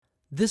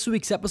This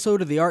week's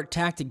episode of the Art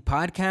Tactic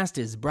Podcast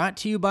is brought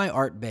to you by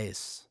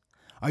Artbase.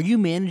 Are you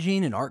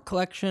managing an art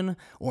collection,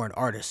 or an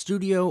artist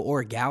studio,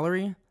 or a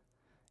gallery?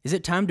 Is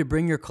it time to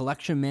bring your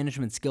collection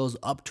management skills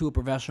up to a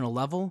professional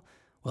level?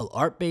 Well,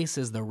 Artbase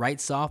is the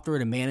right software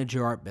to manage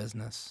your art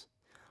business.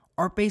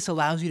 Artbase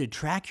allows you to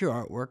track your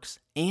artworks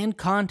and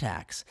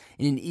contacts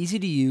in an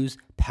easy-to-use,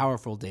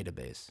 powerful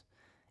database.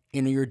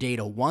 Enter your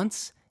data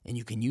once, and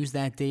you can use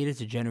that data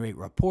to generate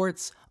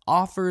reports,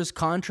 offers,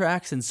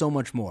 contracts, and so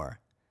much more.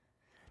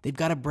 They've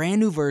got a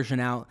brand new version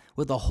out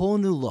with a whole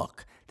new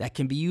look that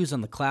can be used on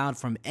the cloud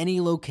from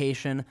any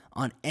location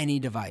on any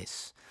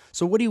device.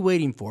 So what are you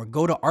waiting for?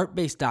 Go to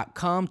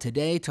artbase.com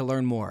today to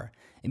learn more,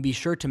 and be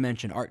sure to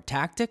mention Art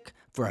Tactic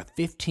for a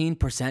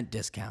 15%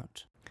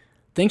 discount.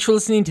 Thanks for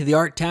listening to the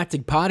Art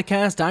Tactic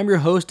Podcast. I'm your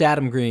host,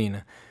 Adam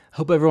Green.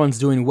 Hope everyone's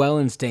doing well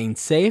and staying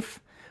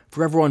safe.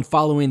 For everyone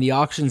following the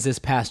auctions this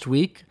past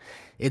week,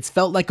 it's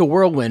felt like a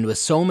whirlwind with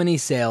so many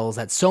sales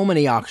at so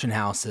many auction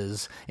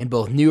houses in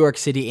both New York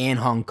City and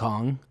Hong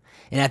Kong.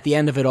 And at the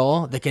end of it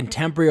all, the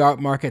contemporary art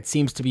market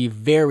seems to be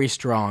very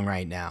strong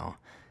right now.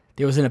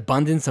 There was an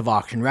abundance of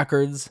auction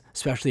records,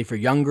 especially for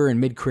younger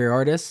and mid-career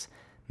artists,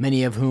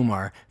 many of whom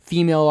are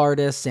female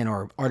artists and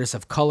or artists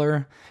of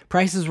color.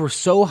 Prices were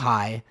so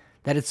high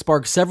that it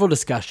sparked several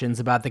discussions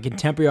about the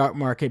contemporary art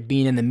market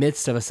being in the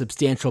midst of a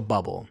substantial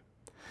bubble.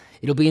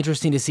 It'll be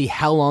interesting to see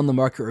how long the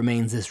market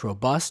remains this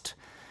robust.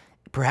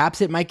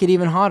 Perhaps it might get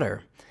even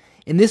hotter.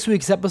 In this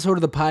week's episode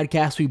of the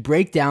podcast, we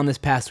break down this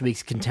past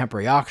week's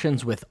contemporary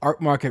auctions with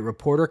art market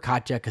reporter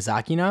Katya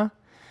Kazakina.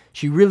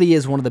 She really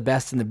is one of the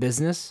best in the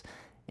business,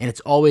 and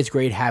it's always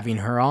great having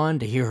her on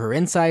to hear her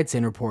insights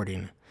and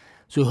reporting.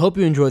 So we hope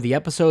you enjoy the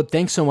episode.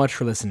 Thanks so much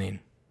for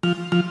listening.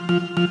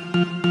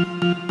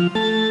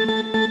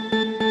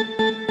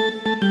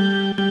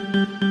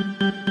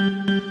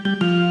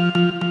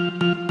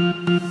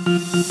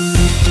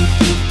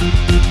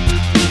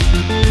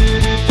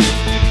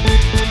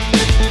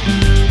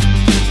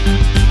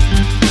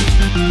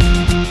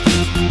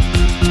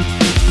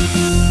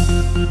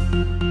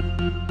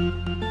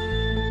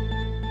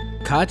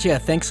 Katya,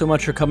 thanks so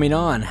much for coming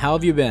on. How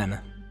have you been?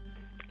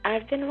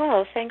 I've been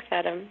well. Thanks,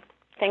 Adam.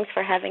 Thanks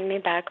for having me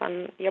back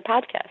on your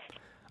podcast.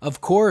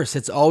 Of course.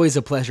 It's always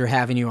a pleasure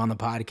having you on the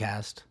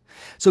podcast.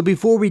 So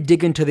before we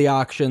dig into the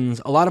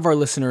auctions, a lot of our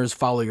listeners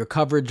follow your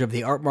coverage of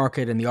the art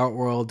market and the art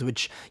world,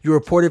 which you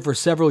reported for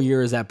several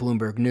years at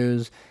Bloomberg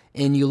News,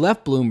 and you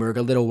left Bloomberg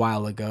a little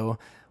while ago.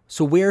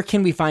 So where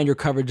can we find your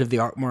coverage of the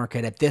art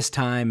market at this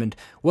time, and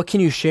what can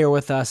you share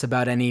with us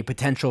about any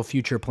potential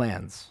future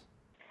plans?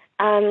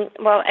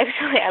 Well,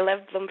 actually, I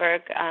left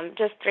Bloomberg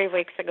just 3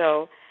 weeks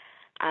ago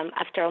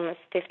after almost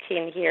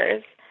 15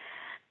 years.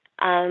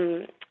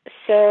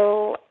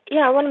 So,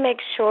 I want to make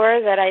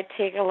sure that I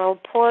take a little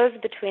pause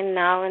between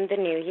now and the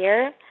new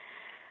year.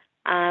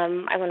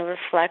 I want to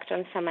reflect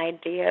on some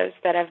ideas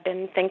that I've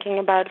been thinking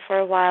about for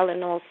a while,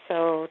 and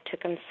also to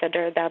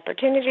consider the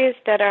opportunities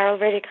that are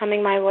already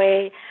coming my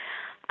way.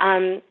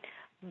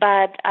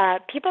 But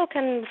people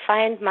can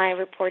find my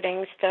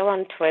reporting still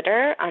on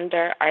Twitter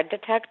under Art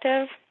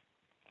Detective,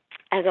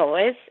 as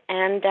always,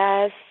 and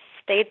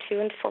stay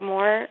tuned for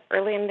more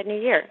early in the new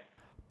year.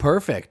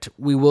 Perfect.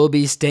 We will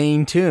be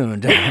staying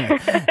tuned.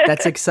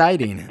 That's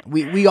exciting.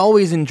 We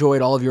always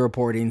enjoyed all of your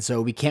reporting,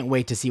 so we can't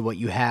wait to see what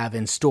you have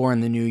in store in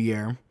the new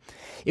year.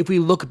 If we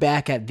look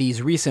back at these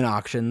recent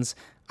auctions,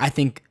 I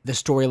think the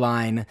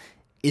storyline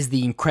is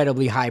the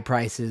incredibly high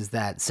prices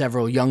that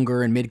several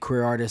younger and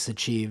mid-career artists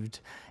achieved.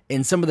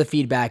 And some of the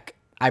feedback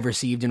I've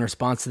received in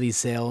response to these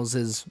sales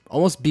is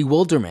almost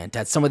bewilderment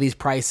at some of these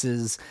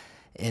prices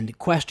and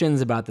questions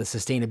about the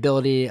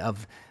sustainability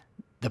of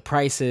the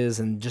prices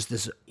and just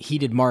this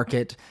heated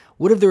market.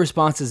 What have the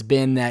responses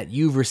been that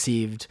you've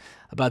received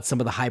about some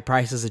of the high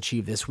prices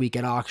achieved this week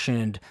at auction,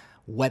 and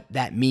what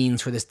that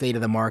means for the state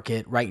of the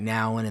market right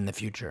now and in the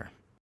future?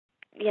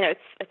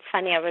 It's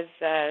funny. I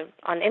was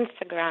on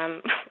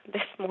Instagram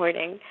this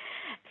morning.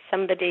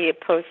 Somebody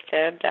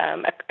posted,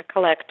 a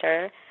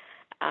collector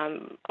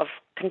of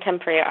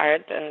contemporary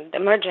art and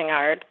emerging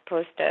art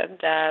posted,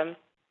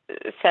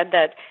 said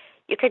that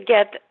you could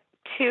get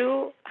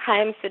 2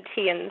 Haim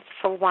Satins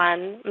for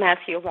 1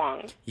 Matthew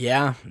Wong.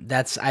 Yeah,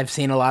 I've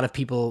seen a lot of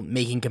people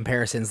making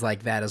comparisons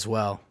like that as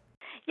well.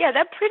 Yeah,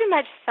 that pretty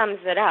much sums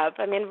it up.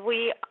 I mean,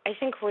 I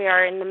think we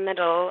are in the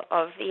middle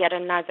of yet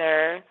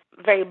another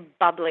very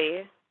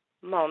bubbly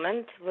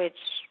moment, which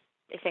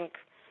I think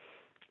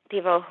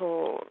people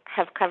who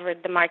have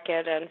covered the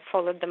market and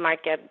followed the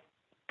market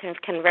kind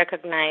of can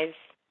recognize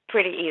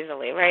pretty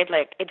easily, right?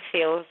 Like, it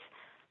feels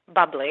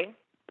bubbly,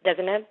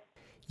 doesn't it?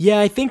 Yeah,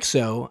 I think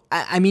so.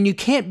 I mean, you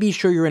can't be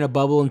sure you're in a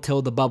bubble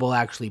until the bubble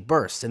actually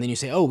bursts, and then you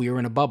say, oh, we were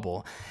in a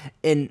bubble.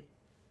 And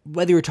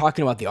whether you're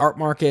talking about the art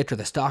market or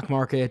the stock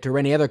market or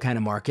any other kind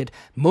of market,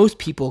 most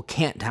people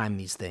can't time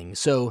these things.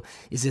 So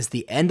is this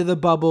the end of the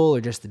bubble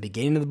or just the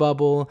beginning of the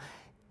bubble?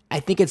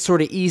 I think it's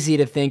sort of easy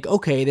to think,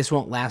 okay, this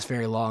won't last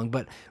very long,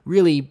 but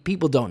really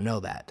people don't know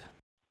that.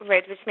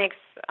 Right, which makes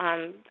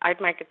art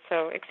markets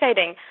so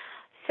exciting.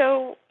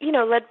 So,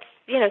 let's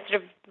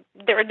sort of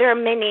there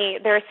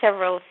are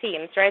several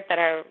themes, right,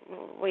 that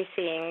we're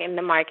seeing in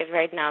the market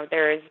right now.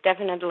 There is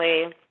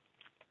definitely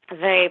a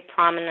very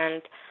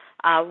prominent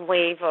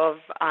wave of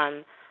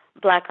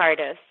Black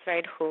artists,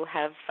 right, who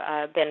have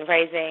been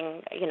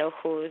rising,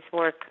 whose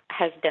work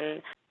has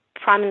been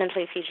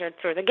prominently featured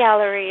through the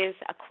galleries,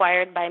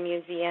 acquired by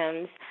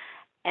museums,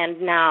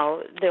 and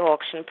now the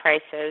auction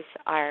prices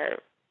are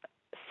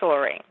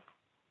soaring,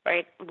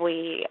 right?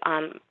 We,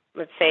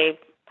 let's say,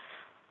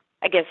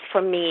 I guess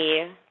for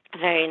me, a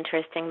very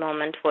interesting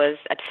moment was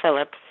at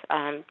Phillips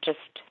just,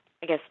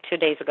 2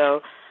 days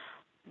ago.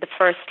 The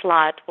first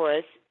lot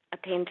was a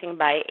painting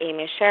by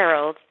Amy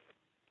Sherald,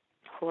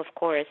 who, of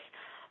course,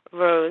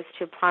 rose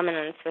to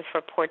prominence with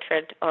her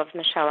portrait of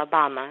Michelle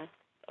Obama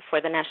for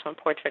the National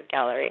Portrait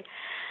Gallery.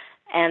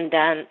 And,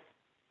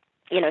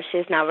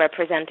 she's now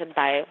represented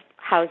by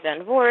Hauser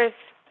and Wirth.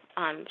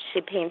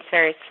 She paints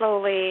very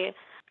slowly,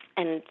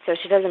 and so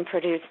she doesn't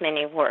produce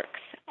many works.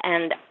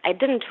 And I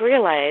didn't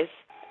realize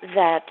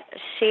that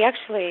she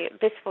actually,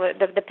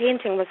 the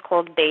painting was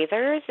called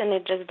Bathers, and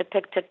it just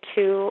depicted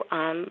two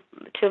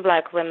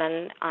Black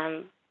women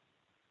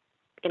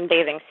in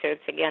bathing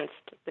suits against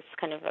this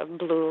kind of a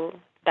blue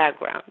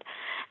background.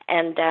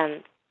 And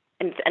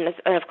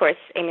of course,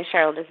 Amy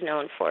Sherald is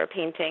known for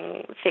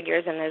painting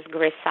figures in this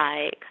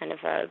grisaille kind of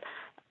a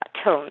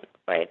tone,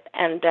 right?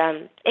 And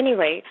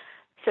anyway,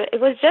 so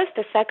it was just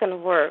the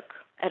second work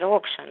at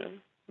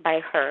auction by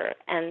her,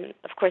 and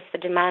of course the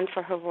demand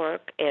for her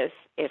work is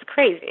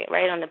crazy,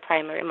 right, on the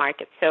primary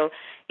market. So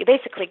you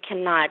basically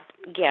cannot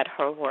get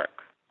her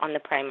work on the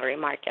primary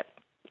market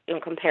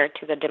compared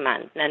to the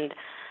demand. And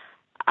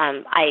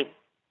I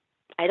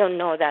don't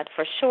know that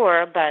for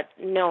sure, but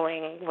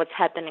knowing what's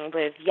happening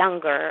with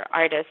younger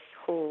artists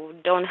who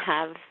don't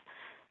have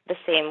the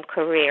same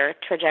career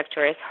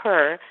trajectory as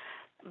her,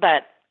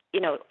 but,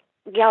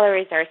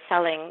 galleries are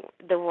selling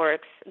the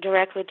works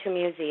directly to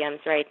museums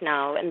right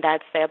now, and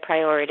that's their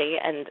priority.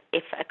 And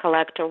if a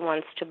collector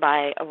wants to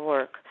buy a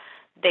work,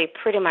 they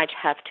pretty much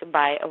have to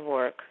buy a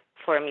work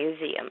for a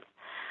museum.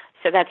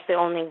 So that's the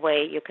only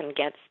way you can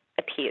get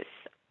a piece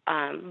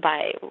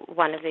by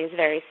one of these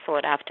very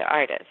sought-after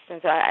artists.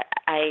 And so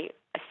I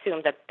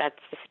assume that that's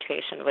the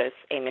situation with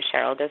Amy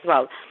Sherald as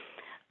well.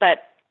 But,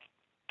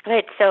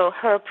 right, so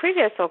her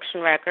previous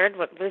auction record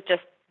was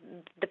just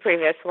the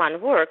previous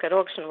one work at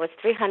auction was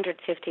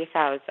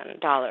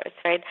 $350,000,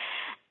 right?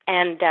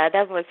 And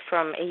that was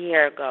from a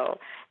year ago.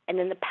 And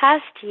in the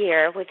past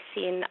year, we've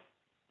seen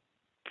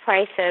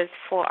prices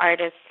for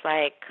artists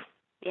like,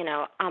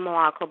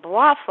 Amoako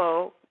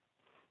Boafo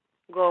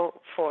go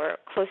for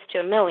close to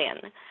 $1 million.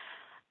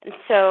 And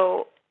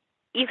so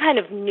you kind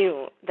of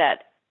knew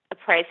that a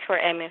price for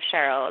Amy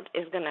Sherald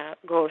is going to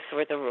go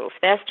through the roof.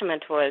 The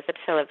estimate was at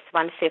Phillips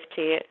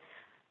 $150,000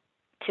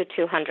 to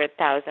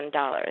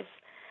 $200,000.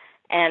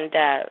 And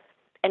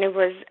it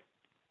was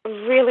a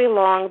really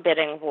long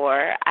bidding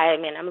war. I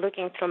mean, I'm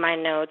looking through my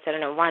notes. I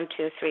don't know, 1,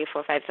 2, 3,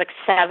 4, 5, like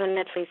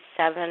at least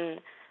seven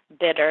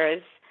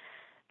bidders.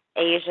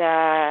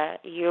 Asia,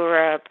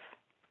 Europe,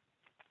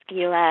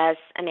 U.S.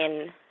 I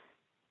mean,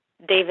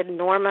 David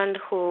Normand,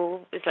 who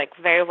is like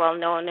very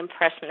well-known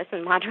impressionist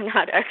and modern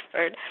art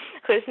expert,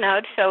 who's now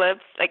at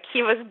Phillips, like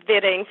he was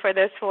bidding for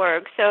this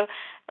work. So,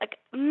 like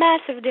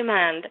massive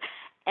demand.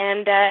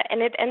 And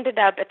it ended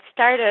up, it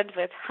started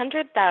with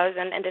 $100,000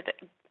 and it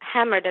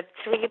hammered at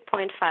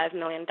 $3.5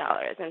 million.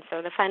 And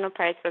so the final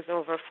price was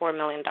over $4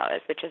 million,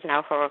 which is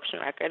now her auction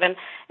record. And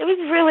it was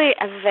really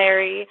a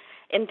very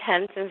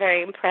intense and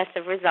very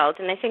impressive result.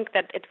 And I think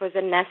that it was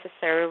a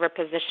necessary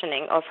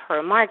repositioning of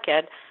her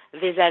market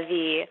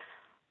vis-a-vis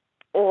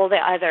all the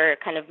other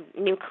kind of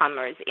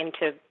newcomers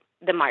into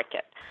the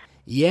market.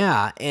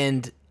 Yeah,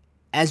 and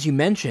as you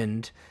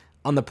mentioned,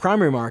 on the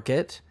primary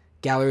market,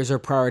 galleries are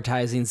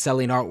prioritizing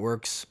selling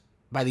artworks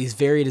by these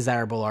very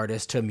desirable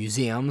artists to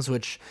museums,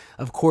 which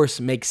of course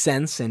makes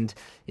sense and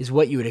is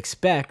what you would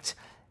expect.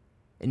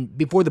 And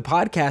before the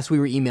podcast, we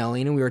were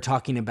emailing and we were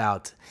talking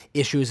about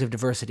issues of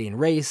diversity and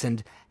race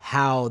and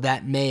how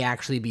that may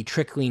actually be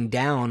trickling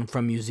down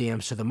from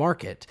museums to the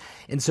market.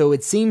 And so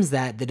it seems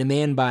that the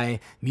demand by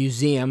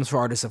museums for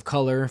artists of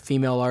color,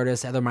 female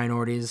artists, other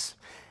minorities,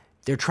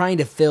 they're trying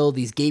to fill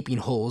these gaping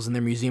holes in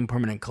their museum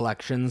permanent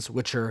collections,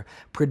 which are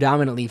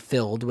predominantly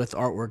filled with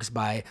artworks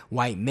by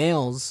white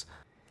males.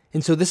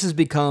 And so this has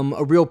become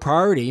a real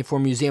priority for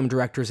museum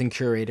directors and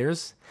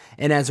curators.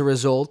 And as a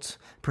result,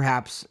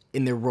 perhaps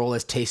in their role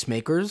as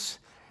tastemakers,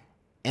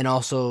 and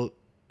also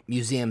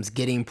museums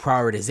getting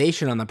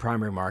prioritization on the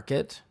primary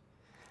market,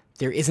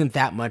 there isn't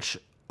that much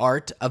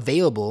art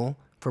available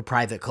for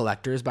private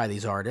collectors by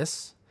these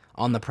artists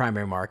on the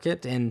primary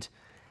market. And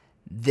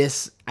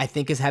this, I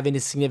think, is having a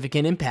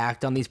significant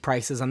impact on these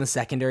prices on the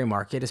secondary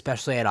market,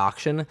 especially at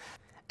auction,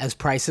 as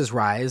prices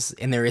rise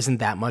and there isn't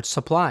that much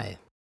supply.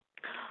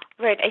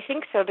 Right, I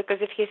think so, because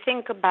if you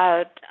think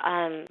about,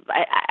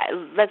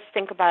 let's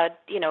think about,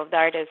 the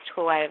artist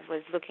who I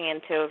was looking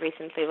into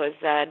recently was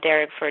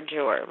Derek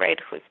Verjoor, right,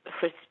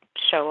 whose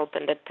show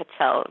opened at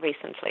Patel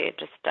recently,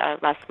 just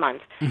last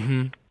month.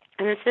 Mm-hmm.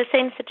 And it's the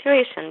same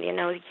situation,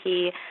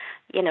 he,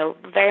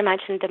 very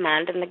much in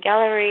demand. In the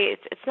gallery,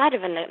 it's not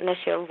even an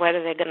issue of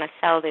whether they're going to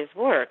sell these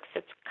works.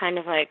 It's kind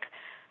of like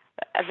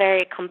a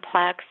very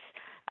complex,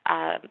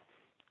 kind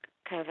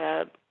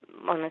of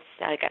almost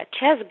like a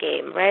chess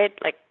game, right?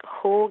 Like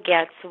who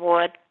gets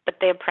what, but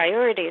their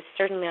priority is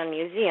certainly on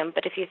museum.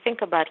 But if you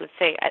think about, let's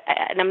say,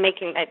 I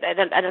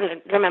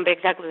don't remember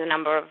exactly the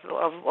number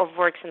of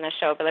works in the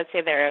show, but let's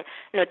say there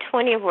are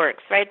 20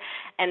 works, right?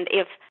 And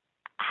if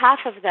half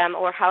of them,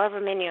 or however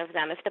many of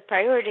them, if the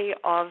priority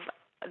of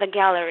the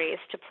gallery is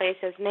to place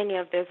as many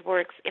of those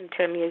works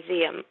into a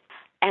museum,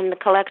 and the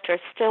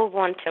collectors still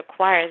want to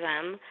acquire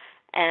them,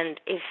 and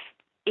if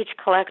each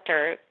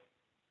collector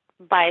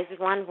buys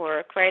one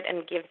work, right,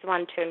 and gives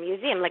one to a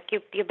museum, like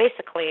you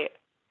basically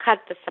cut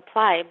the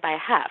supply by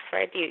half,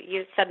 right?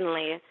 You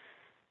suddenly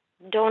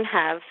don't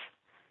have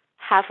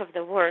half of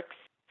the works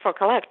for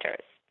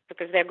collectors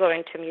because they're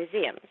going to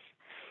museums.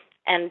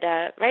 And,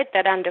 right,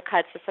 that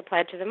undercuts the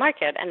supply to the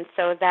market. And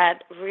so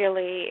that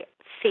really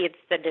feeds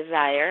the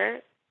desire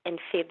and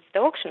feeds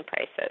the auction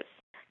prices.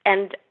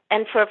 And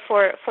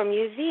for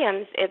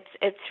museums,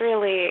 it's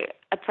really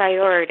a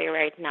priority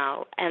right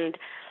now. And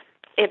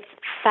it's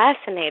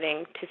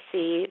fascinating to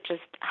see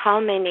just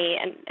how many,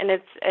 and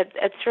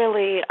it's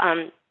really,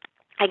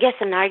 I guess,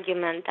 an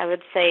argument, I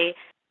would say,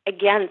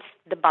 against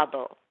the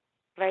bubble,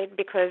 right?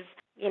 Because,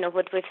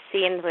 what we've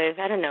seen with,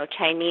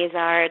 Chinese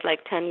art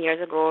like 10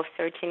 years ago,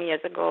 13 years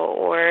ago,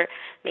 or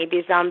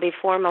maybe zombie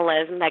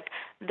formalism, like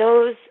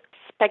those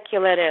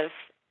speculative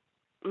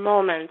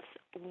moments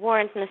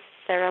weren't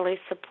necessarily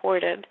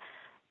supported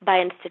by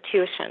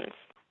institutions.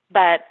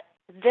 But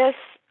this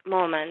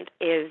moment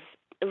is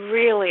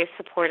really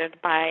supported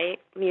by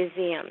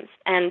museums.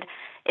 And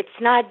it's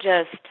not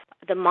just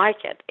the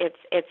market,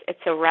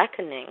 it's a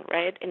reckoning,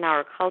 right, in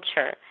our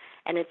culture.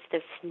 And it's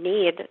this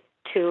need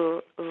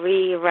to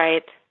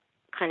rewrite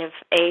kind of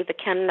the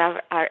canon of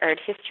our art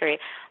history,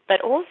 but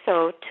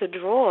also to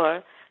draw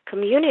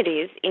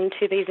communities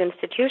into these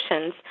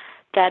institutions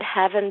that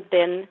haven't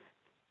been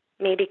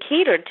maybe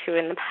catered to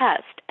in the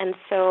past. And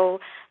so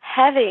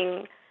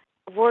having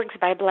works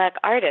by Black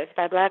artists,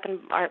 by Black and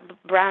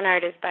brown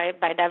artists, by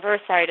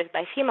diverse artists,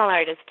 by female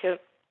artists,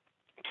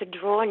 to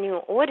draw new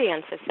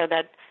audiences so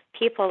that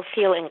people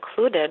feel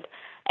included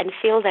and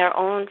see their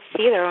own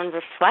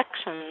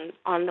reflection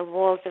on the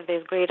walls of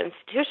these great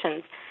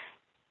institutions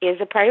is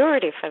a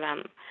priority for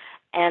them.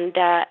 And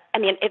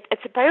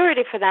it's a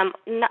priority for them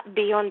not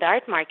beyond the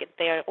art market.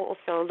 They are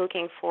also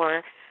looking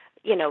for,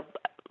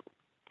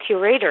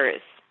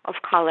 curators of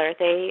color.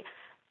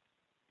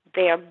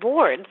 Their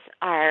boards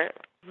are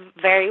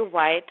very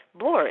white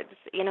boards.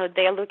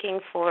 They're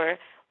looking for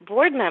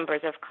board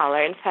members of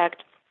color. In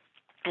fact,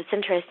 it's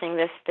interesting.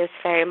 This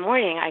very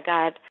morning, I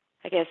got,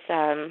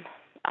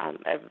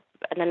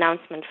 an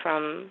announcement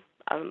from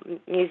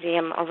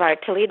Museum of Art,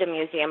 Toledo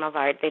Museum of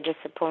Art. They just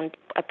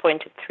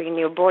appointed 3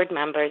 new board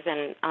members,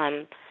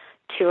 and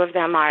 2 of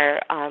them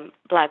are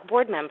Black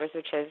board members,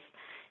 which is,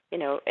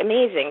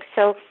 amazing.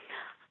 So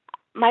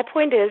my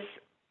point is,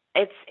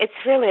 it's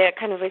really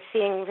we're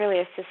seeing really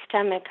a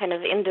systemic kind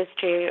of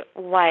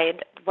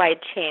industry-wide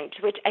change,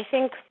 which I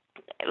think,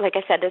 like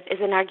I said, is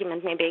an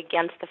argument maybe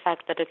against the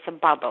fact that it's a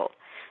bubble,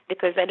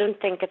 because I don't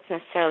think it's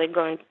necessarily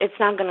it's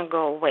not going to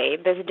go away.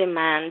 There's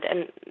demand,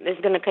 and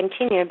it's going to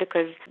continue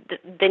because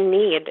the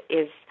need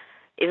is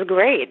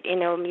great.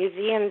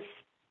 Museums,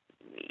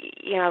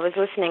 I was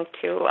listening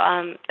to,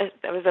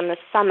 I was on the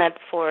Summit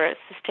for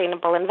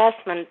Sustainable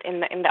Investment in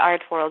the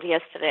art world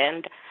yesterday,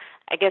 and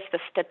I guess the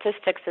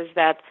statistics is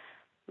that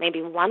maybe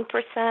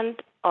 1%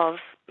 of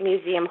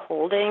museum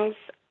holdings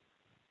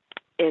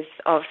is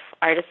of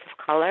artists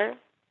of color,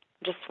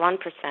 just 1%.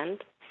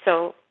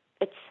 So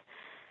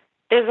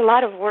there's a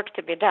lot of work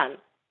to be done,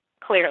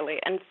 clearly.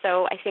 And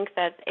so I think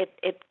that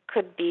it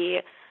could be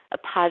a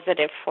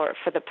positive for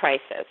the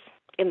prices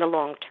in the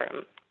long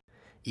term.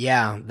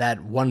 Yeah, that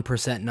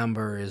 1%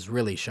 number is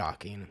really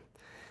shocking.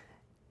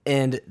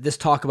 And this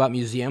talk about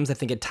museums, I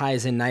think it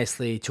ties in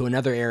nicely to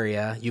another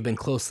area you've been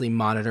closely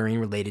monitoring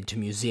related to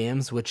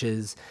museums, which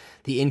is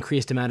the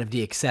increased amount of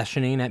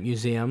deaccessioning at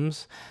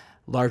museums,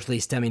 largely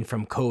stemming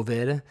from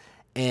COVID.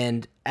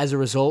 And as a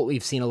result,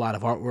 we've seen a lot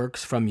of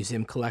artworks from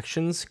museum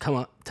collections come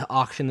up to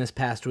auction this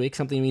past week,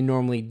 something we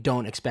normally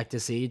don't expect to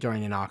see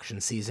during an auction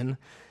season.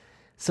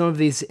 Some of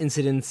these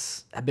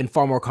incidents have been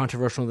far more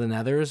controversial than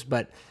others,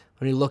 but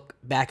when you look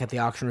back at the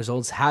auction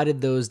results, how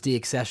did those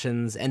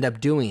deaccessions end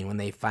up doing when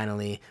they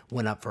finally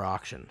went up for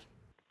auction?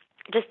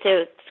 Just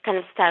to kind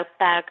of step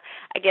back,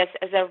 I guess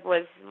as I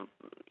was,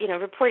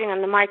 reporting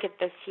on the market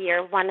this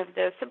year, one of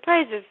the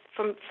surprises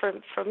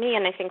for me,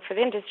 and I think for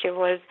the industry,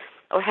 was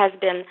or has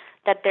been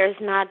that there's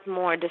not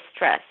more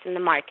distress in the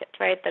market,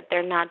 right? That there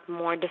are not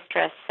more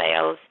distress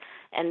sales,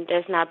 and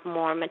there's not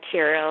more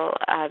material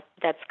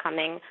that's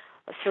coming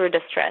through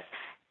distress.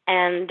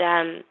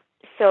 And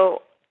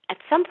so at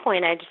some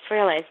point, I just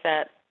realized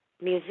that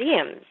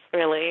museums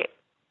really,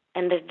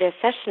 and the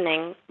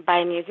deaccessioning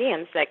by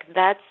museums, like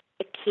that's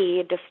a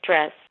key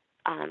distress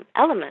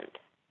element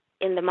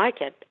in the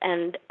market,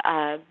 and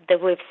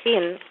that we've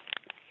seen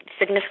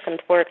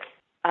significant work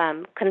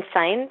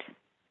consigned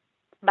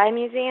by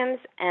museums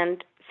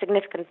and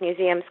significant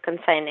museums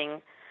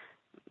consigning,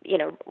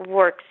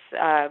 works,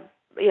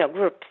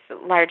 groups,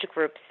 large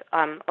groups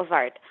of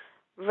art,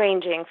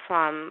 ranging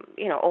from,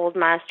 old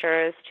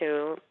masters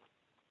to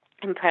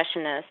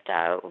impressionist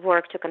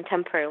work to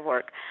contemporary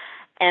work.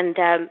 And,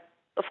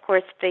 of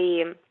course,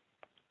 the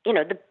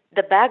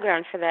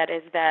background for that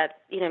is that,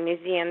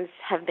 museums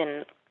have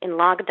been in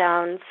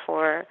lockdown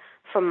for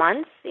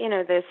months.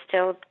 There's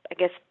still, I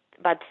guess,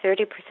 about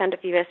 30%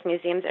 of U.S.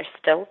 museums are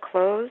still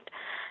closed.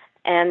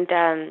 And,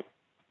 and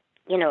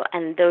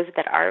those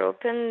that are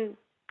open,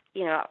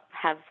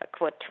 have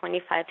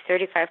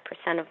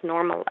 25-35% of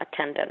normal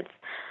attendance,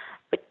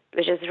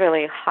 which is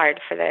really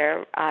hard for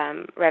their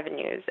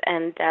revenues.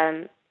 And,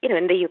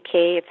 in the UK,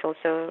 it's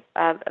also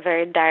a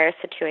very dire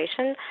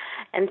situation.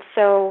 And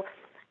so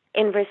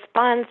in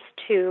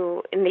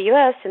the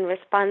U.S., in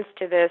response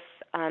to this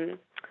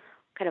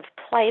kind of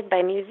plight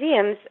by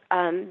museums,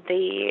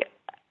 the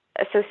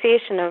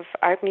Association of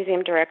Art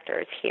Museum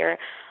Directors here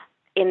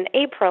in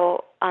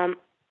April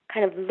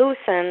kind of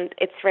loosened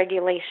its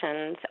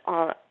regulations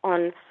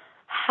on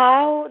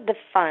how the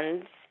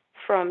funds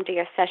from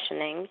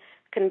deaccessioning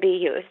can be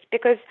used.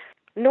 Because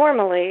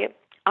normally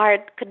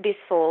art could be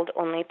sold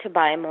only to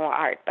buy more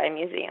art by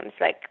museums.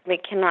 Like, they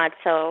cannot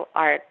sell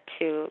art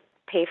to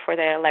pay for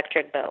their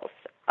electric bills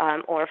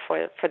or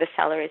for the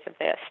salaries of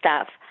their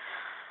staff.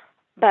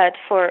 But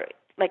for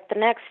like the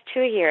next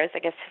 2 years, I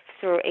guess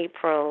through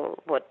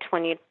April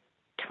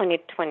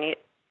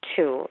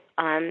 2022,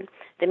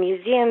 the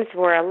museums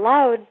were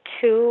allowed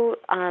to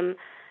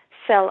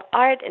sell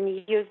art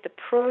and use the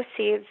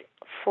proceeds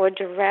for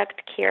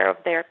direct care of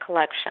their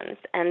collections.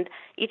 And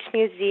each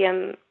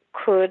museum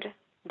could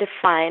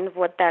define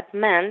what that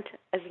meant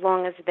as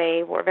long as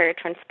they were very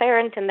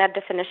transparent in that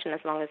definition,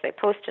 as long as they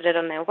posted it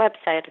on their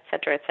website, et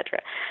cetera, et cetera.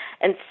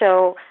 And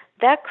so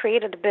that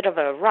created a bit of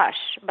a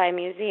rush by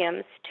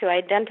museums to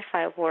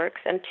identify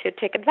works and to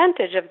take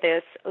advantage of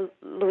this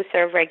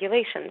looser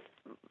regulations.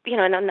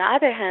 And on the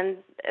other hand,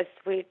 as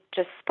we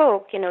just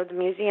spoke, the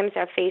museums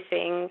are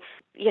facing,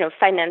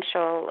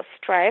 financial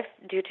strife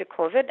due to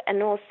COVID,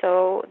 and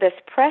also this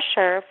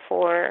pressure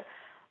for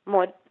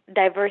more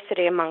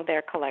diversity among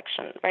their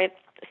collection, right?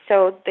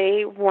 So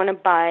they want to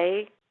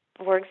buy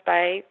works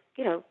by,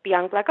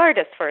 young Black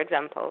artists, for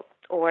example,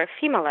 or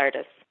female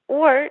artists,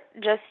 or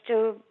just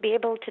to be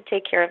able to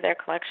take care of their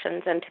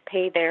collections and to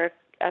pay their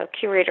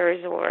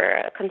curators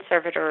or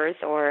conservators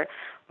or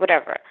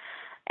whatever.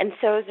 And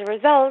so as a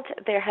result,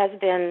 there has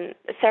been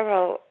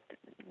several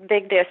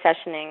big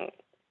deaccessioning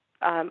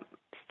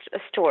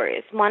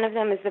stories. One of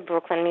them is the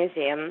Brooklyn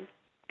Museum,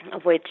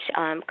 which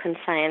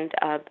consigned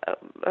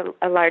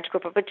a large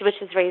group of,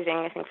 which is raising,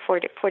 I think,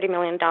 $40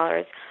 million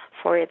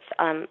for its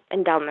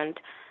endowment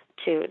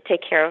to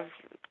take care of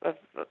as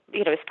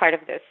part of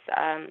this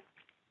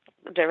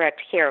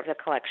direct care of the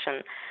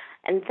collection.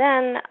 And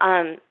then,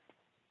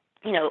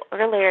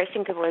 earlier, I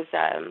think it was,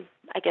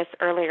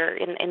 earlier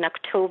in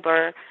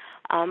October,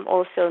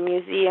 also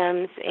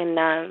museums in,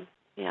 I'm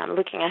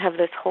looking, I have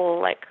this whole,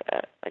 like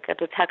a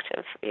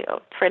detective,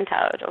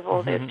 printout of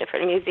all these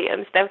different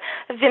museums that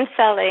have been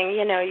selling,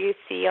 you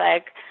see,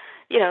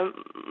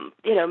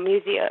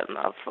 Museum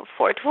of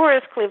Fort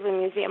Worth, Cleveland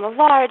Museum of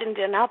Art,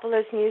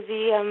 Indianapolis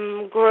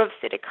Museum, Grove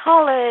City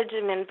College,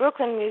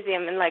 Brooklyn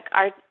Museum, and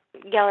Art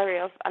Gallery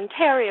of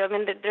Ontario.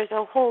 There's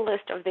a whole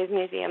list of these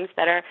museums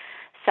that are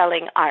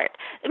selling art.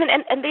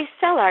 And they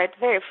sell art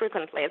very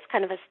frequently. It's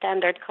kind of a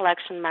standard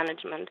collection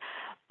management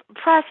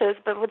process,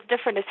 but what's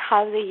different is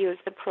how they use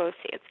the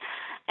proceeds.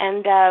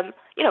 And,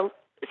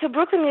 so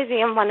Brooklyn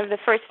Museum, one of the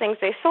first things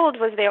they sold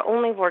was their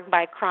only work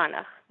by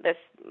Cranach, this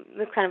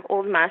kind of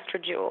old master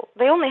jewel.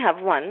 They only have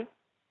one.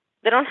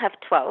 They don't have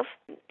 12.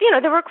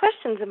 There were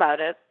questions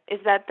about it.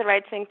 Is that the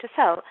right thing to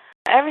sell?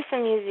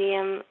 Everson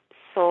Museum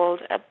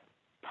sold a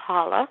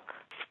Pollock.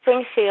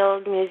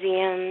 Springfield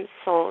Museum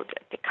sold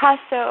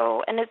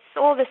Picasso, and it's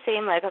all the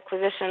same,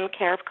 acquisition,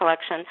 care of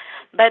collection.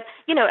 But,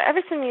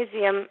 Everson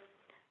Museum,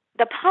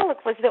 the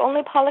Pollock was the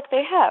only Pollock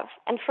they have.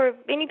 And for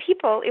many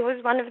people, it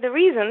was one of the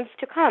reasons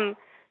to come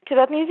to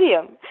that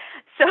museum.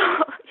 So,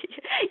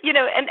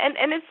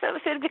 and it's, so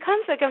it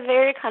becomes a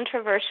very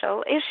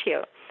controversial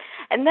issue.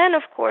 And then,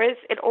 of course,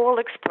 it all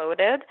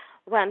exploded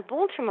when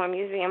Baltimore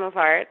Museum of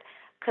Art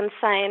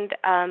consigned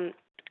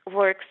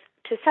works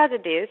to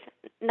Sotheby's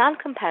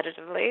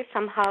non-competitively.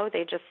 Somehow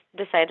they just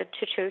decided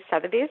to choose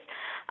Sotheby's.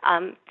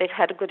 They've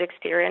had a good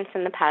experience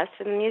in the past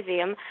in the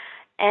museum.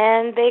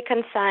 And they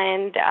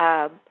consigned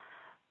a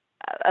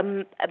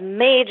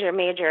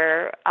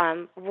major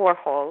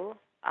Warhol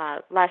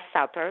Last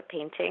Supper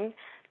painting.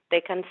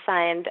 They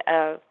consigned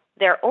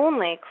their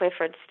only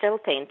Clyfford Still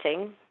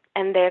painting,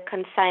 and they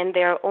consigned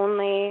their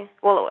only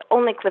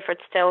Clyfford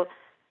Still,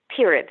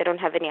 period. They don't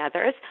have any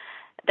others,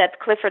 that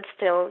Clyfford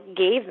Still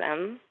gave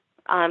them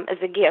as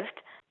a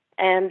gift,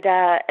 and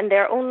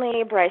their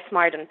only Bryce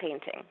Marden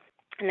painting.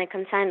 and I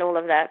consigned all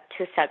of that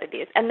to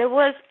Sotheby's. And there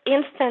was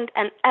instant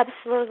and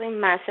absolutely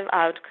massive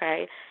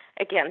outcry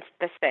against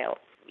the sale.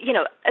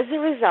 As a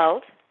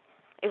result,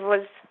 it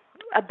was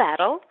a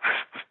battle,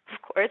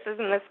 of course, as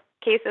in this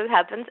case it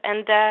happens,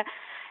 and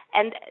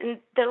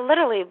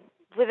literally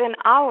within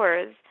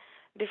hours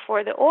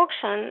before the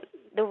auction,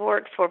 the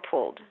works were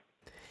pulled.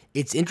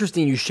 It's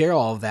interesting you share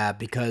all of that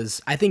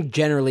because I think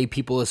generally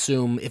people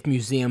assume if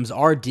museums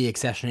are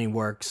deaccessioning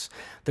works,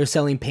 they're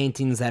selling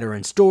paintings that are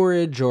in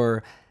storage,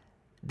 or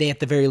they at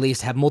the very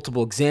least have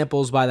multiple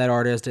examples by that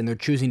artist and they're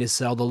choosing to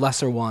sell the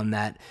lesser one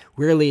that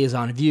rarely is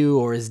on view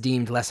or is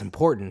deemed less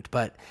important.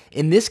 But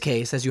in this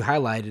case, as you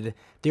highlighted,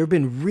 there have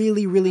been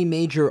really, really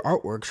major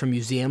artworks from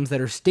museums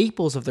that are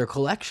staples of their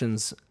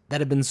collections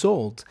that have been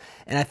sold.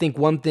 And I think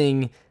one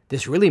thing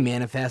this really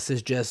manifests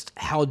is just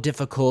how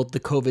difficult the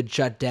COVID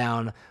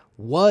shutdown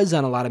was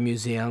on a lot of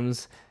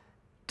museums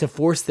to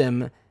force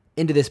them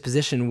into this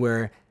position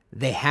where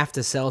they have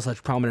to sell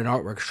such prominent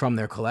artworks from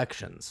their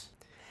collections.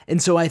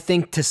 And so I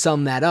think to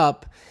sum that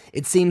up,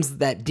 it seems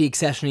that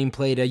deaccessioning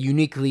played a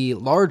uniquely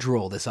large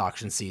role this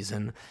auction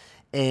season.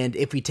 And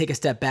if we take a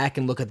step back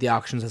and look at the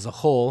auctions as a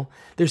whole,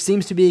 there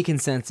seems to be a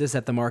consensus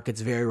that the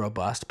market's very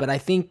robust, but I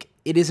think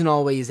it isn't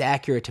always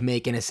accurate to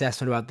make an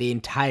assessment about the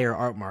entire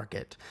art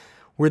market.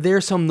 Were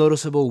there some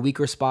noticeable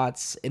weaker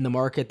spots in the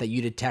market that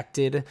you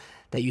detected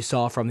that you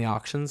saw from the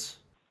auctions?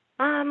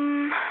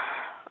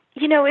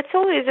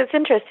 It's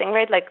interesting,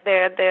 right? Like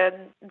the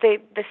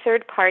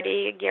third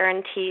party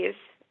guarantees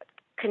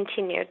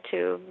continue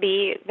to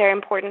be very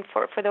important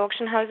for the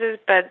auction houses,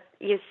 but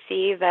you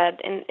see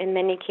that in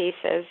many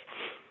cases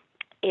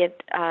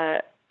it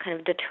kind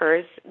of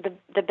deters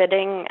the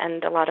bidding,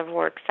 and a lot of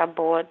works are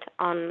bought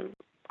on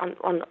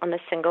a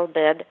single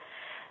bid.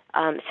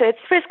 So it's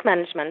risk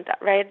management,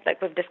 right?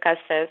 Like we've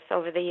discussed this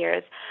over the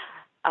years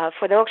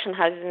for the auction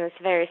houses, and it's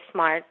very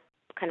smart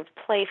kind of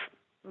play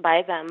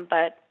by them,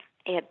 but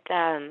it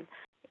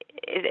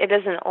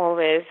doesn't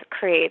always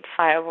create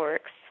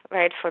fireworks,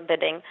 right, for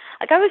bidding.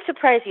 Like I was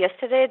surprised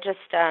yesterday,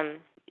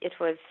 it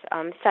was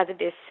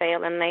Sotheby's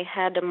sale, and they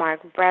had a Mark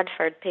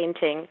Bradford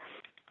painting,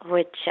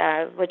 which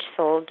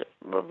sold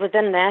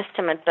within the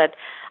estimate, but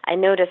I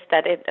noticed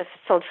that it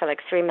sold for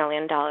like $3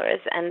 million,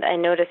 and I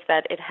noticed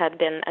that it had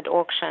been at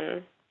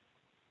auction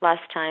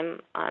last time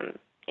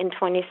in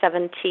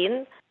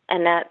 2017,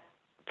 and that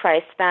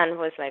price then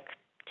was like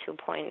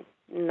 2.96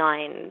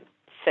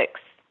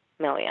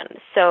 million.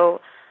 So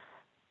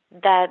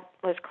that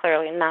was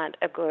clearly not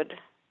a good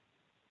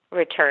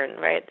return,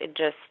 right? It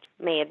just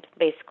made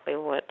basically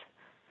what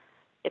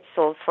it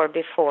sold for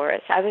before.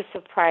 So I was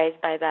surprised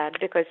by that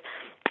because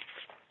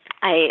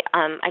I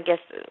guess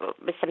it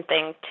was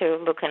something to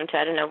look into.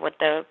 I don't know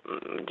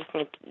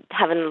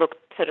haven't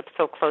looked sort of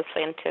so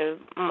closely into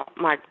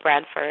Mark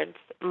Bradford's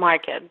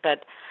market,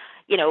 but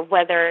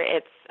whether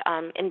it's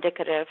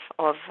indicative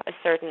of a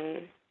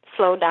certain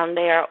slowdown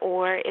there,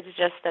 or it's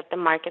just that the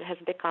market has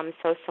become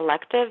so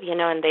selective,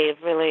 and they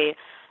really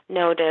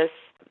notice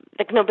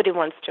like nobody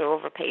wants to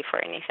overpay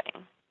for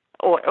anything,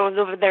 or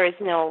there is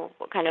no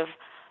kind of,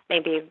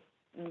 maybe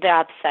the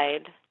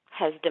upside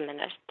has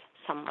diminished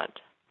somewhat.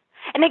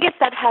 And I guess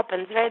that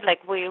happens, right?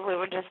 Like we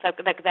were just like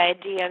the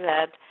idea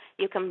that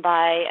you can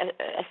buy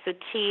a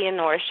Soutine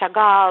or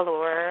Chagall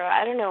or,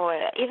 I don't know,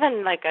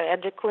 even like a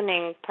de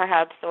Kooning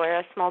perhaps, or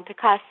a small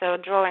Picasso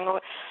drawing,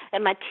 or a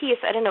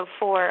Matisse, I don't know,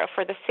 for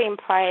the same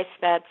price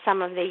that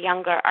some of the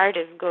younger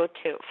artists go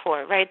to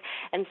for, right?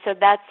 And so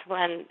that's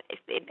when,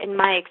 in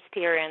my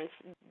experience,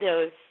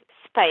 those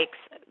spikes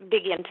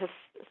begin to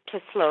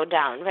slow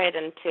down, right,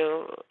 and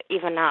to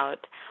even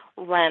out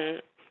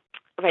when,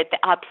 right, the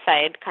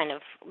upside kind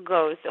of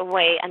goes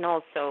away, and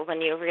also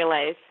when you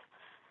realize,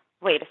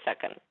 wait a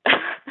second,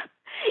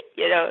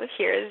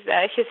 here's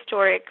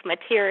historic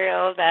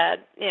material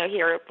that,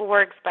 here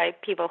works by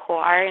people who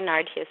are in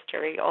art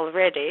history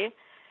already,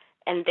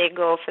 and they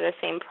go for the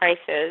same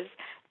prices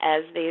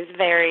as these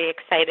very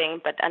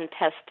exciting but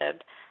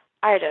untested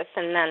artists,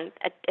 and then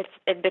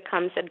it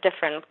becomes a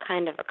different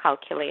kind of a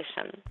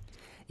calculation.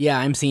 Yeah,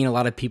 I'm seeing a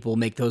lot of people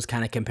make those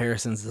kind of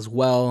comparisons as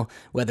well,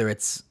 whether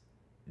it's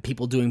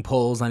people doing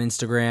polls on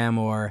Instagram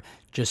or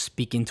just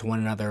speaking to one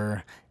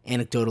another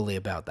anecdotally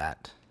about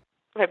that.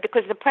 Right,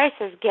 because the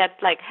prices get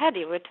like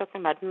heady. We're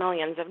talking about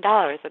millions of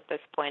dollars at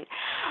this point.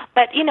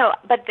 But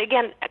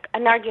again,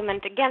 an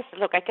argument against it.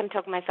 Look, I can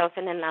talk myself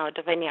in and out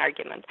of any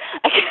argument,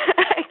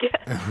 I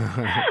guess.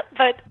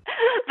 but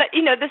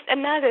this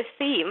another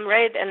theme,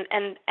 right?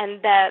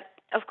 And that,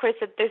 of course,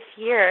 that this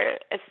year,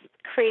 as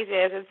crazy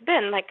as it's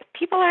been, like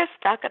people are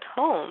stuck at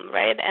home,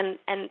 right?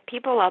 And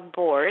people are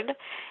bored,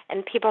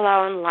 and people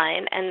are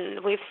online,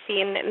 and we've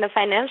seen in the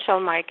financial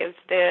markets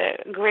the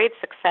great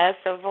success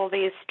of all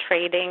these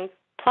trading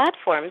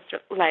platforms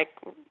like,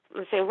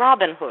 let's say,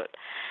 Robinhood.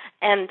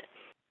 And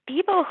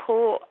people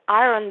who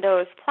are on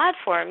those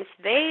platforms,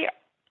 they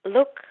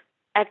look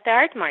at the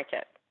art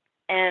market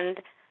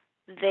and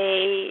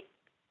they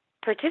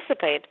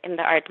participate in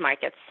the art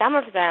market. Some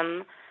of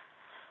them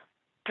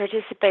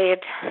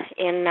participate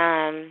in,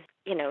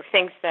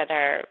 things that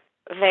are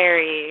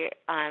very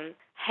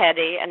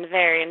heady and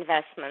very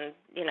investment,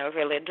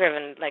 really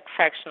driven, like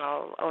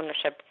fractional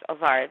ownerships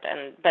of art.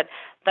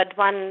 But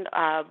one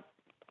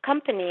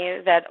company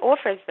that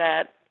offers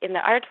that in the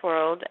art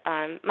world,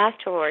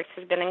 Masterworks,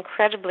 has been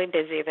incredibly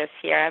busy this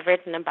year. I've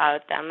written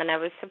about them, and I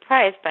was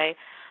surprised by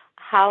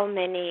how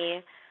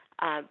many,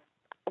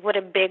 what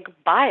a big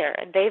buyer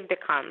they've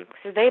become.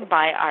 So they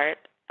buy art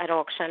at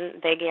auction,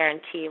 they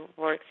guarantee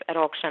works at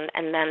auction,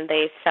 and then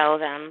they sell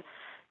them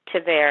to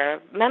their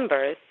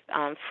members,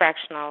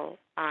 fractional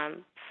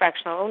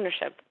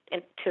ownership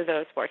to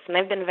those works. And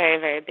they've been very,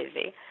 very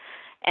busy.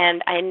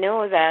 And I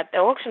know that the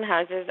auction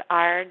houses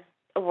are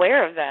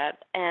aware of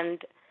that,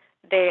 and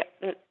they,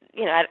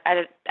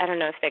 I don't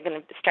know if they're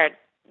going to start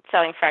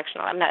selling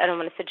fractional. I don't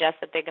want to suggest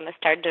that they're going to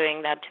start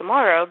doing that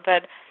tomorrow,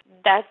 but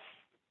that's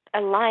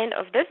a line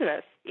of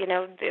business.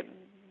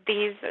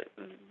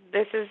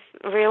 This is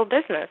real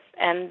business,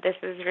 and this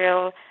is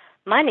real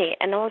money,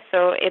 and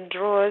also it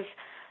draws,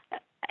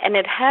 and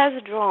it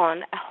has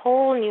drawn a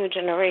whole new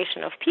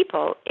generation of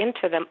people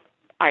into the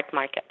art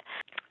market.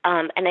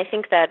 And I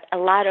think that a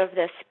lot of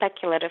the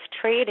speculative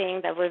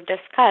trading that we've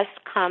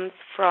discussed comes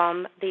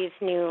from these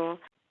new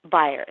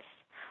buyers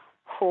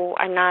who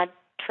are not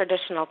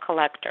traditional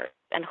collectors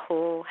and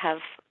who have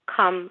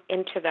come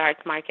into the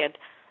art market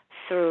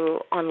through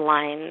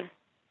online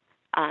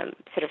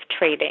sort of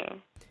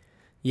trading.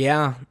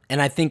 Yeah,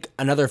 and I think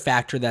another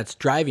factor that's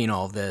driving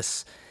all of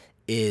this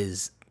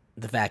is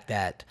the fact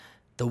that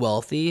the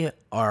wealthy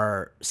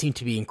seem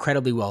to be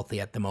incredibly wealthy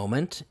at the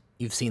moment.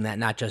 You've seen that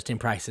not just in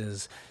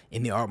prices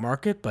in the art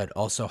market, but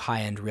also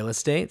high-end real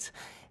estate.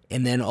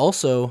 And then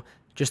also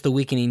just the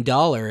weakening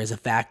dollar is a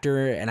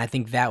factor, and I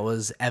think that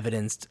was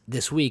evidenced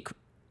this week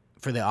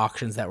for the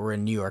auctions that were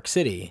in New York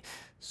City.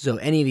 So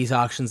any of these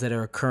auctions that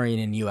are occurring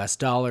in U.S.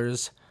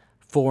 dollars,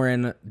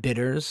 foreign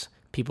bidders,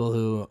 people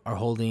who are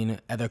holding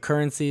other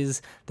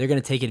currencies, they're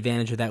going to take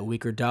advantage of that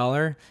weaker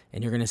dollar,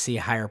 and you're going to see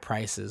higher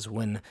prices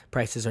when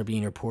prices are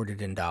being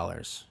reported in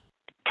dollars.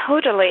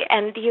 Totally,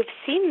 and you've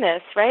seen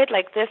this, right?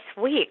 Like this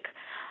week,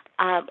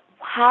 and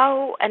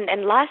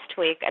last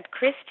week at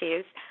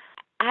Christie's,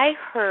 I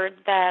heard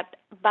that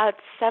about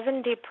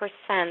 70%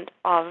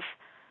 of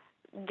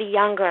the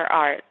younger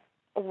art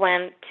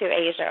went to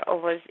Asia or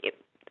was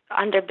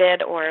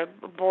underbid or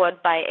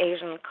bought by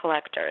Asian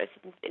collectors,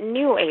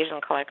 new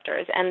Asian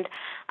collectors. And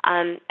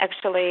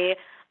actually,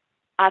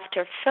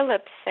 after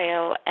Philip's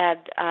sale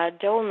at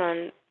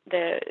Dolman,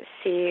 the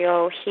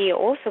CEO, he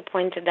also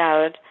pointed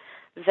out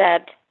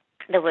that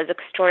there was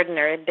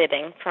extraordinary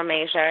bidding from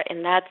Asia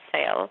in that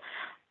sale.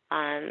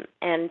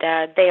 And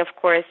they, of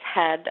course,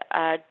 had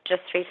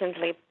just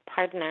recently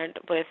partnered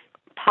with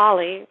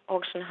Poly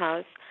Auction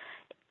House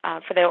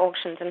for their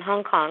auctions in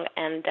Hong Kong.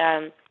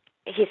 And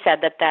he said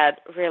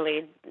that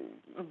really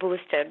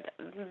boosted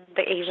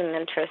the Asian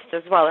interest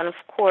as well. And of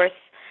course,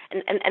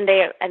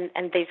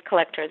 and these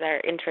collectors are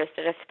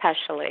interested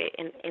especially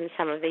in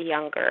some of the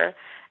younger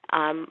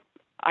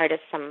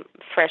artists, some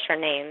fresher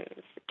names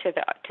to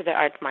the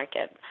art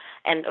market.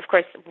 And of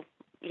course,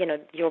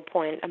 your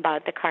point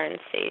about the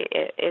currency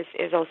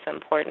is also an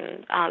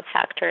important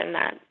factor in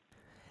that.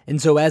 And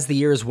so as the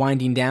year is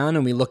winding down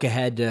and we look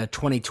ahead to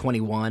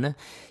 2021,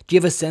 do you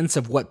have a sense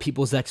of what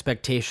people's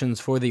expectations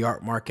for the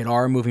art market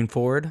are moving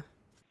forward?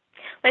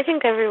 I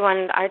think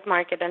everyone, art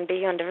market and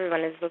beyond,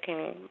 everyone is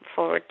looking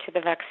forward to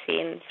the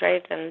vaccines,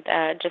 right? And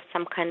just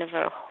some kind of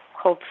a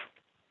hope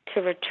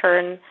to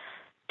return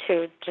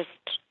to just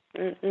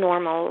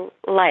normal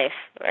life,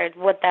 right?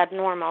 What that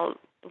normal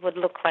would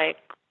look like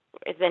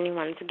is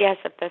anyone's guess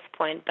at this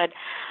point. But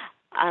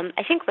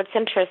I think what's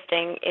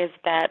interesting is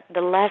that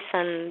the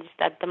lessons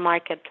that the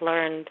market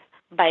learned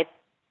by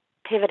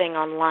pivoting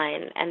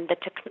online and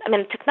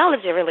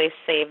technology really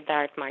saved the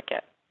art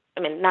market.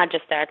 Not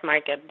just the art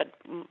market, but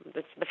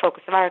it's the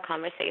focus of our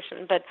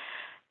conversation. But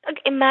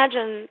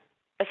imagine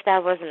if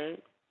that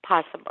wasn't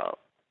possible.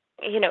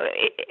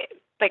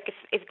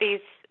 If these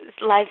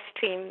live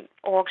stream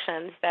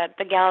auctions that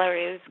the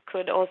galleries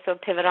could also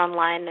pivot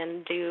online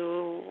and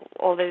do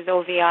all this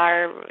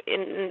OVR,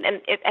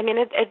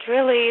 it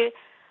really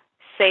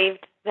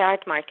saved the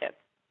art market.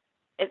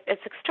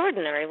 It's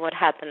extraordinary what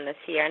happened this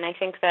year, and I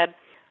think that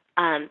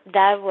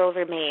that will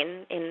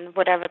remain in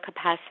whatever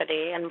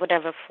capacity and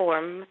whatever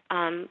form.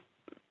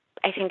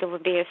 I think it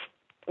would be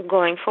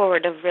going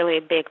forward a really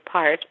big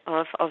part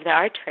of the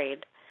art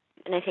trade,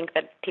 and I think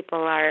that people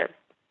are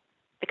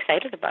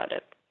excited about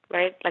it,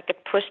 right? Like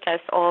it pushed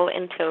us all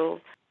into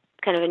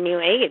kind of a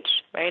new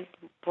age, right,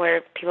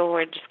 where people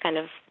were just kind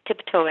of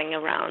tiptoeing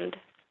around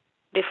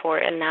before,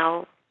 and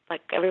now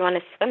like everyone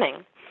is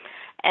swimming.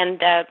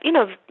 And,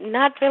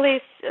 not really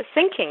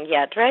sinking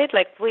yet, right?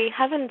 Like we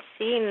haven't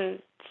seen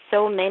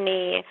so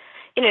many,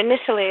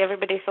 initially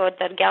everybody thought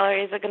that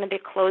galleries are going to be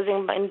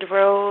closing in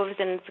droves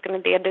and it's going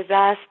to be a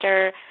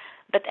disaster,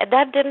 but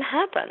that didn't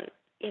happen.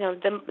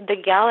 The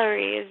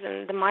galleries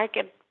and the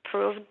market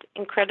proved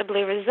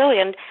incredibly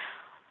resilient.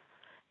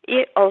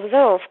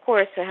 Although, of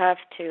course, we have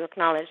to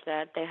acknowledge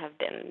that there have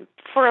been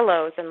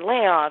furloughs and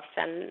layoffs,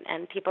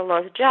 and people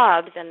lost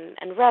jobs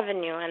and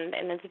revenue,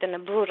 and it's been a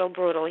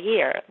brutal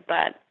year.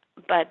 But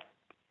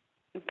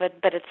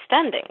it's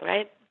standing,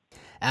 right?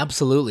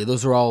 Absolutely.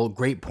 Those are all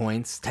great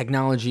points.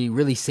 Technology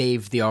really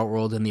saved the art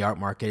world and the art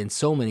market in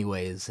so many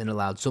ways and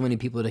allowed so many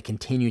people to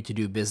continue to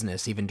do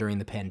business even during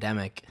the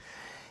pandemic.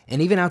 And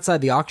even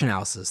outside the auction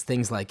houses,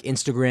 things like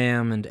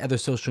Instagram and other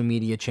social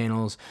media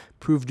channels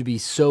proved to be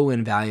so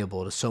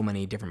invaluable to so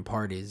many different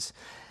parties.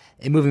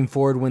 And moving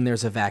forward, when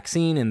there's a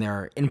vaccine and there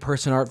are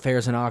in-person art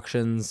fairs and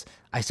auctions,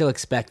 I still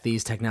expect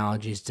these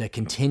technologies to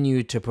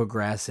continue to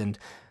progress and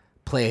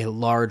play a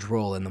large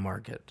role in the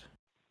market.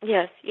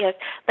 Yes.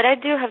 But I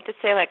do have to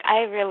say,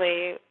 I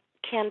really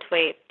can't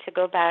wait to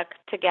go back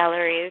to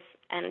galleries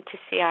and to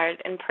see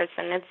art in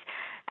person.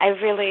 I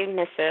really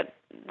miss it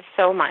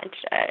so much.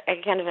 I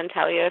can't even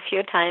tell you. A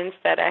few times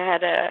that I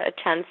had a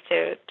chance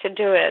to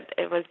do it,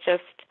 it was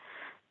just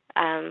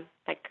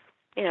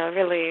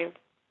really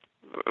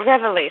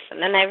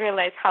revelation. And I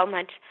realized how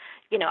much,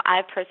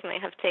 I personally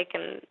have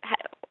taken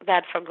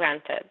that for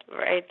granted,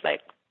 right?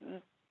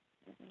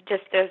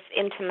 Just this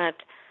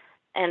intimate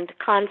and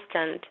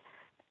constant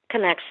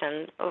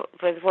connection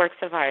with works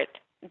of art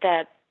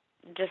that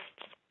just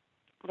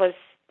was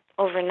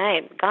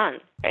overnight gone,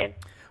 right?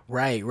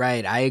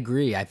 Right. I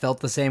agree. I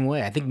felt the same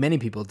way. I think many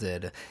people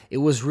did. It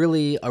was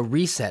really a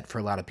reset for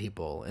a lot of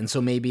people. And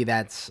so maybe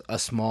that's a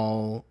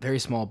very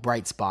small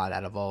bright spot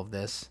out of all of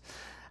this.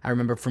 I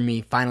remember for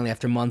me, finally,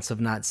 after months of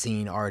not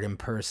seeing art in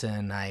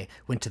person, I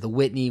went to the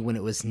Whitney when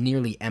it was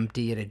nearly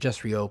empty. It had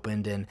just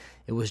reopened, and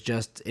it was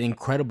just an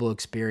incredible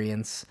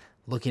experience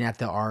looking at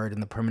the art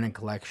and the permanent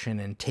collection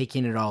and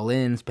taking it all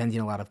in, spending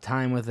a lot of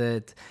time with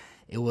it.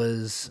 It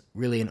was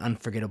really an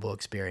unforgettable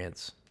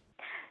experience.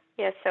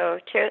 Yeah, so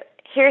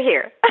here.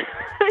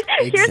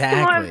 Exactly. Here's some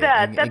more of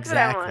that. That's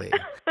exactly.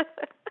 what I want.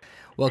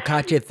 Well,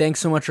 Katya, thanks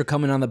so much for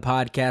coming on the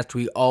podcast.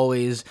 We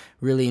always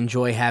really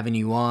enjoy having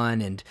you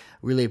on and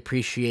really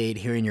appreciate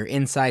hearing your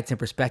insights and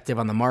perspective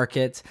on the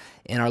market.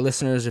 And our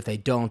listeners, if they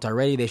don't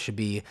already, they should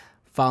be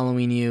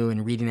following you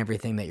and reading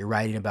everything that you're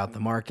writing about the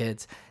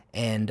market.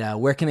 And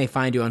where can they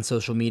find you on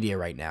social media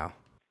right now?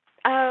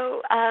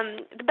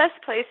 The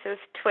best place is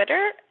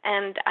Twitter,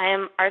 and I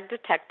am Art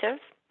Detective.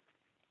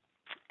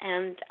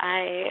 And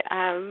I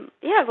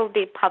will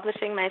be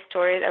publishing my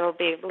stories. I will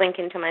be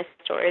linking to my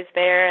stories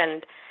there.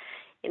 And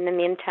in the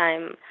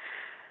meantime,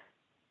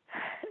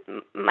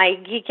 my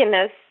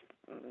geekiness,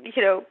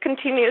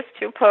 continues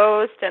to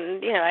post.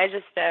 And I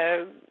just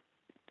I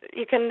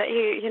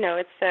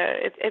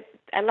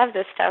love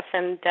this stuff,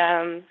 and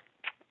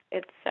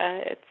it's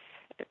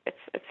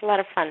a lot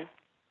of fun.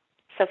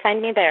 So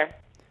find me there.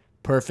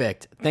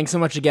 Perfect. Thanks so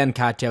much again,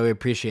 Katya. We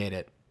appreciate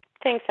it.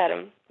 Thanks,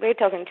 Adam. Great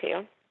talking to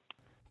you.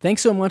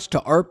 Thanks so much to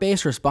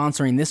ArtBase for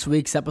sponsoring this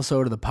week's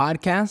episode of the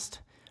podcast.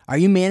 Are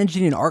you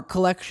managing an art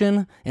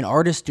collection, an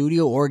artist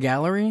studio, or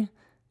gallery?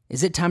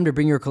 Is it time to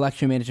bring your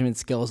collection management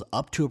skills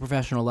up to a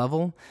professional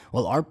level?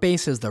 Well,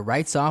 ArtBase is the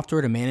right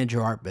software to manage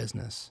your art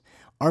business.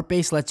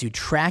 ArtBase lets you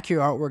track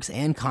your artworks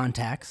and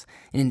contacts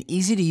in an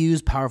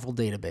easy-to-use, powerful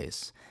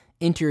database.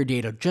 Enter your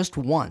data just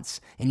once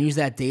and use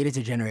that data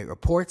to generate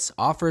reports,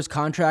 offers,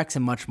 contracts,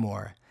 and much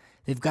more.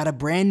 They've got a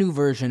brand new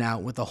version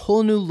out with a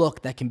whole new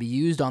look that can be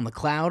used on the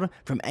cloud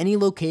from any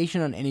location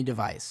on any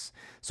device.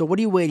 So what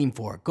are you waiting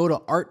for? Go to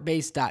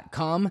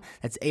artbase.com,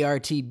 that's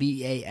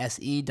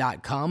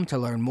ARTBASE.com to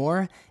learn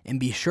more, and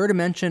be sure to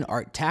mention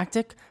Art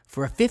Tactic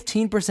for a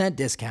 15%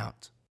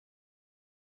 discount.